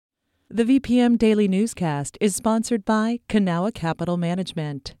The VPM Daily Newscast is sponsored by Kanawha Capital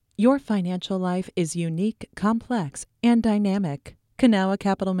Management. Your financial life is unique, complex, and dynamic. Kanawha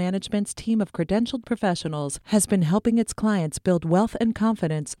Capital Management's team of credentialed professionals has been helping its clients build wealth and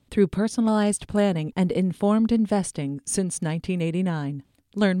confidence through personalized planning and informed investing since 1989.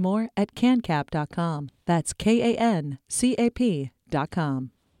 Learn more at cancap.com. That's KANCAP.com.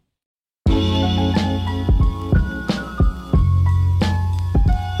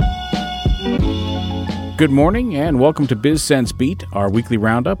 Good morning and welcome to BizSense Beat, our weekly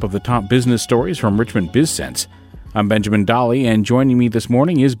roundup of the top business stories from Richmond BizSense. I'm Benjamin Dolly, and joining me this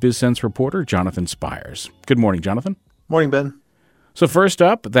morning is BizSense reporter Jonathan Spires. Good morning, Jonathan. Morning, Ben. So first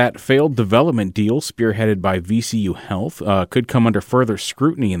up, that failed development deal spearheaded by VCU Health could come under further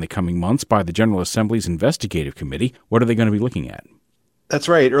scrutiny in the coming months by the General Assembly's Investigative Committee. What are they going to be looking at? That's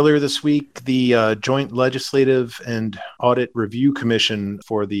right. Earlier this week, the Joint Legislative and Audit Review Commission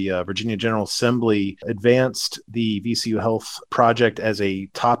for the Virginia General Assembly advanced the VCU Health project as a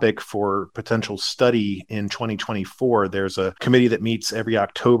topic for potential study in 2024. There's a committee that meets every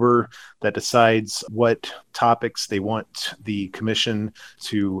October that decides what topics they want the commission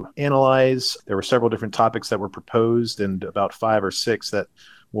to analyze. There were several different topics that were proposed and about 5 or 6 that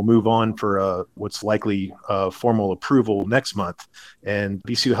will move on for what's likely formal approval next month. And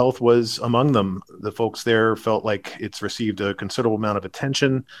VCU Health was among them. The folks there felt like it's received a considerable amount of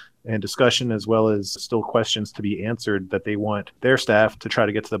attention and discussion, as well as still questions to be answered that they want their staff to try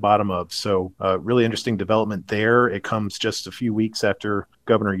to get to the bottom of. So really interesting development there. It comes just a few weeks after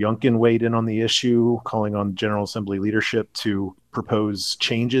Governor Youngkin weighed in on the issue, calling on General Assembly leadership to propose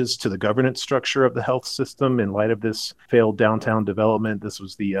changes to the governance structure of the health system in light of this failed downtown development. This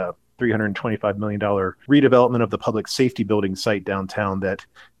was the $325 million redevelopment of the public safety building site downtown that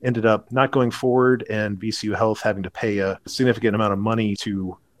ended up not going forward, and VCU Health having to pay a significant amount of money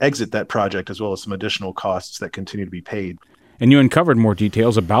to exit that project, as well as some additional costs that continue to be paid. And you uncovered more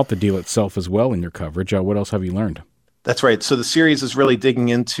details about the deal itself as well in your coverage. What else have you learned? That's right. So the series is really digging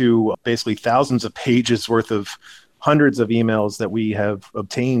into basically thousands of pages worth of hundreds of emails that we have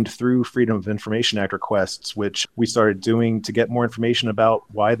obtained through Freedom of Information Act requests, which we started doing to get more information about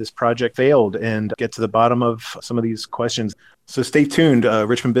why this project failed and get to the bottom of some of these questions. So stay tuned.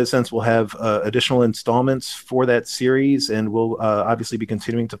 Richmond BizSense will have additional installments for that series, and we'll obviously be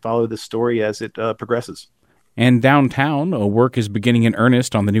continuing to follow this story as it progresses. And downtown, work is beginning in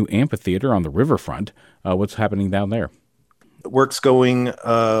earnest on the new amphitheater on the riverfront. What's happening down there? Work's going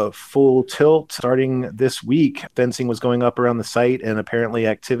full tilt starting this week. Fencing was going up around the site, and apparently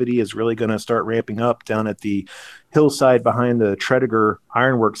activity is really going to start ramping up down at the hillside behind the Tredegar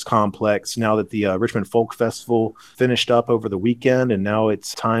Ironworks complex now that the Richmond Folk Festival finished up over the weekend, and now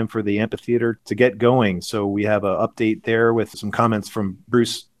it's time for the amphitheater to get going. So we have an update there with some comments from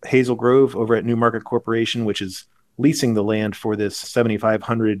Bruce Hazelgrove over at Newmarket Corporation, which is leasing the land for this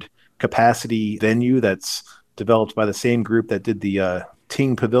 7,500 capacity venue that's developed by the same group that did the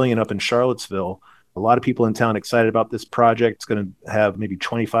Ting Pavilion up in Charlottesville. A lot of people in town excited about this project. It's going to have maybe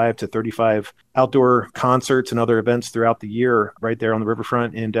 25 to 35 outdoor concerts and other events throughout the year right there on the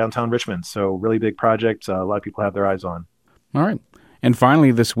riverfront in downtown Richmond. So really big project. A lot of people have their eyes on. All right. And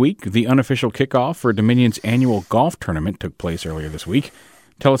finally this week, the unofficial kickoff for Dominion's annual golf tournament took place earlier this week.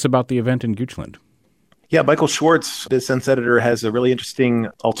 Tell us about the event in Goochland. Yeah, Michael Schwartz, BizSense editor, has a really interesting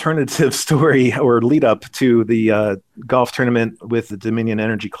alternative story or lead up to the golf tournament with the Dominion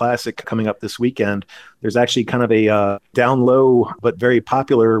Energy Classic coming up this weekend. There's actually kind of a down low, but very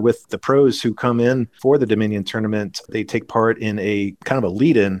popular with the pros who come in for the Dominion tournament. They take part in a kind of a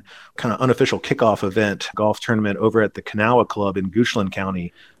lead-in, kind of unofficial kickoff event, golf tournament over at the Kanawha Club in Goochland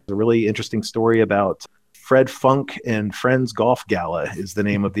County. It's a really interesting story about Fred Funk and Friends Golf Gala is the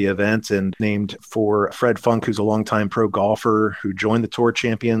name of the event, and named for Fred Funk, who's a longtime pro golfer who joined the Tour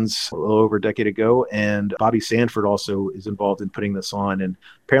Champions a little over a decade ago. And Bobby Sanford also is involved in putting this on. And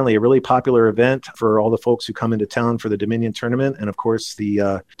apparently a really popular event for all the folks who come into town for the Dominion tournament. And of course,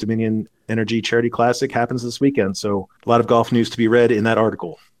 the Dominion Energy Charity Classic happens this weekend. So a lot of golf news to be read in that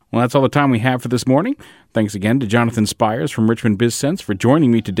article. Well, that's all the time we have for this morning. Thanks again to Jonathan Spires from Richmond BizSense for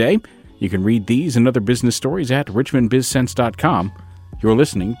joining me today. You can read these and other business stories at richmondbizsense.com. You're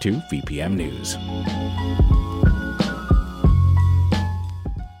listening to VPM News.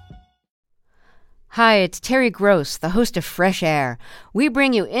 Hi, it's Terry Gross, the host of Fresh Air. We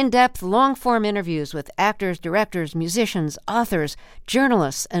bring you in-depth, long-form interviews with actors, directors, musicians, authors,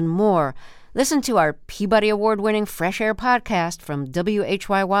 journalists, and more. Listen to our Peabody Award-winning Fresh Air podcast from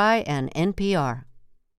WHYY and NPR.